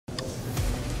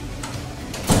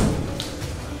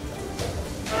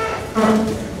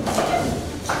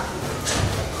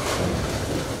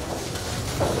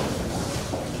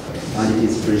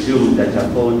presume that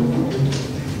upon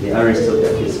the arrest of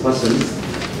these persons,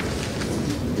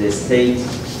 the state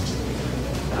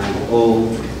and all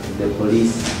the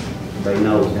police by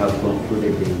now would have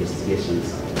concluded the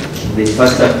investigations. They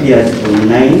first appeared on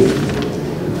 9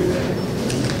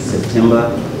 September,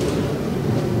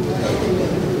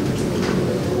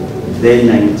 then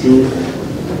 19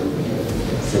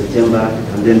 September,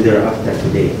 and then thereafter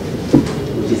today,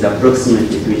 which is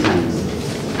approximately 3 times.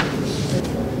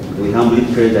 We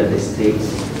humbly pray that the state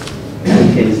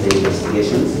ends the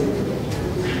investigations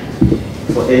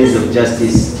for ends of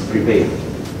justice to prevail.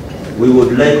 We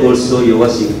would like also your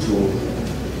worship to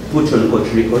put on court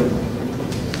record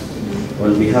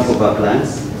on behalf of our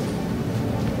clans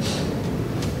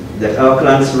that our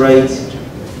clans' right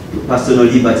to personal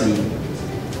liberty,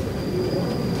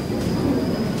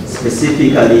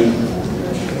 specifically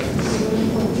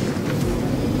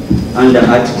under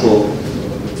Article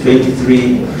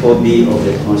 23(4)(b) of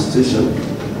the Constitution,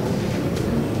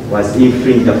 was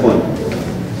infringed upon.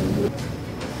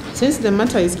 Since the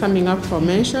matter is coming up for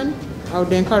mention, I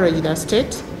would encourage the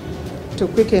state to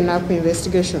quicken up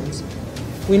investigations.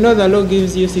 We know the law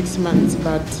gives you 6 months,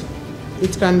 but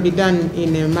it can be done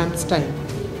in a month's time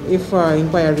if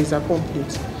inquiries are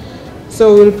complete.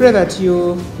 So we'll pray that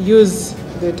you use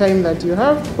the time that you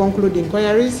have to conclude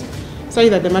inquiries so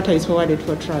that the matter is forwarded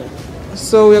for trial.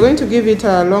 So we're going to give it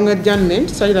a long adjournment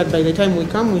so that by the time we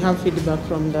come, we have feedback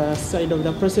from the side of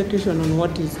the prosecution on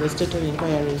what is the state of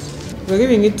inquiries. We're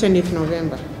giving it 10th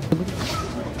November.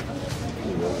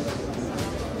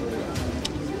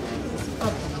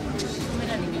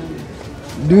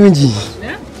 Dungi.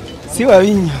 Si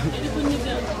wabinyo.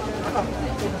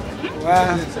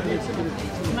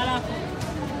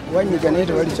 Wanyiga naye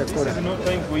Tewali Kyakola.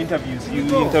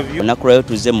 Olunaku lwayo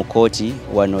tuzze mu kooti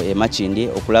wano e Makindi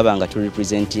okulaba nga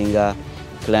turepresentinga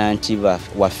client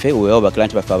waffe weewaba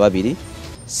client baffe ababiri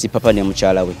Sipapa ne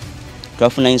Mukyala we.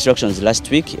 Twafuna instructions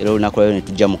last week era olunaku lwayo ne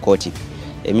tujja mu kooti.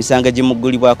 Emisango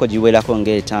egimuggulibwako giwerako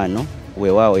ng'etaano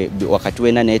weewaawo wakati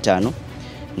w'ena n'etaano.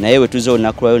 Naye we tuzze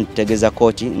olunaku lwayo nitutegeeza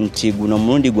kooti nti guno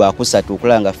mulundi gwa kusatu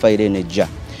okulaba nga fayiro eno ejja.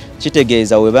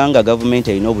 Kitegeeza webanga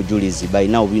gavumenti erina obujulizi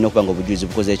balina obulina okuba nga obujulizi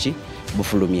bukoze ki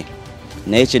bufulumye.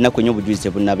 Naye kyennaku ennyo obujulizi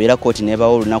tebunabeera kooti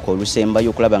neebawo olunaku olusembayo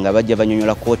okulaba nga bajja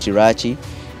banyonyola kooti lwaki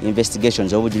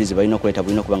investigations obujulizi balina okuleeta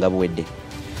bulina okuba nga buwedde.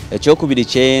 Ekyokubiri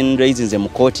kyenreizinze mu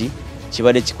kooti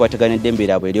kibadde kikwatagana n'eddembe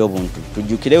lyabwe ery'obuntu.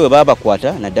 Tujjukire we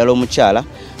baabakwata naddala omukyala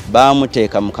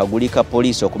baamuteeka mu kaguli ka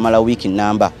poliisi okumala wiiki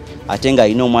nnamba ate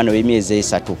ng'alina omwana w'emyezi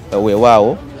 3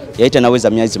 weewaawo yali tanaweza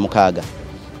myezi 6.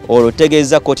 Olwo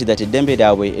tegeeza kooti that eddembe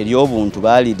lyabwe ery'obuntu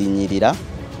baalirinyirira.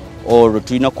 Olwo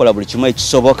tulina okukola buli kimu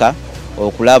ekisoboka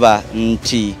okulaba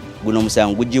nti guno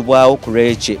omusango gugibwawo ku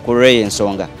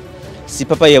lw'ensonga.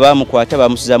 Sipapa ye baamukwata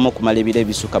baamusuzaamu okumala ebiro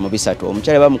ebisukka mu 3,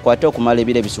 omukyala baamukwata okumala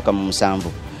ebiro ebisukka mu 7.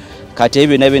 Kati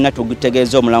ebyo byonna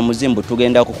tugutegeeza omulamuzi mbu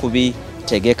tugenda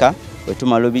kubitegeka, bwe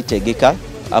tumala obitegeka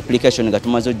application nga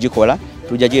tumaze ogikola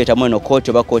tujja gireetamu eno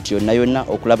kooti oba kooti yonna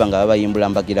okulaba nga babayimbula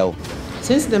mbagirawo.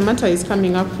 Since the matter is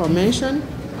coming up for mention,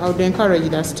 I would encourage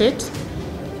the state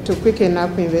to quicken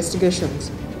up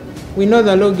investigations. We know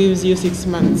the law gives you 6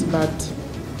 months, but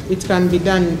it can be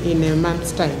done in a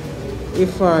month's time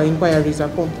if inquiries are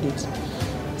complete.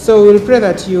 So we'll pray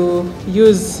that you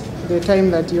use the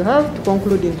time that you have to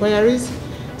conclude inquiries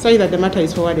so that the matter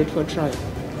is forwarded for trial.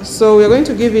 So we're going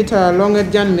to give it a long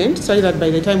adjournment so that by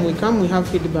the time we come, we have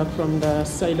feedback from the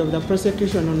side of the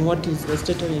prosecution on what is the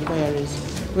state of inquiries.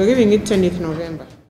 We're giving it 10th November.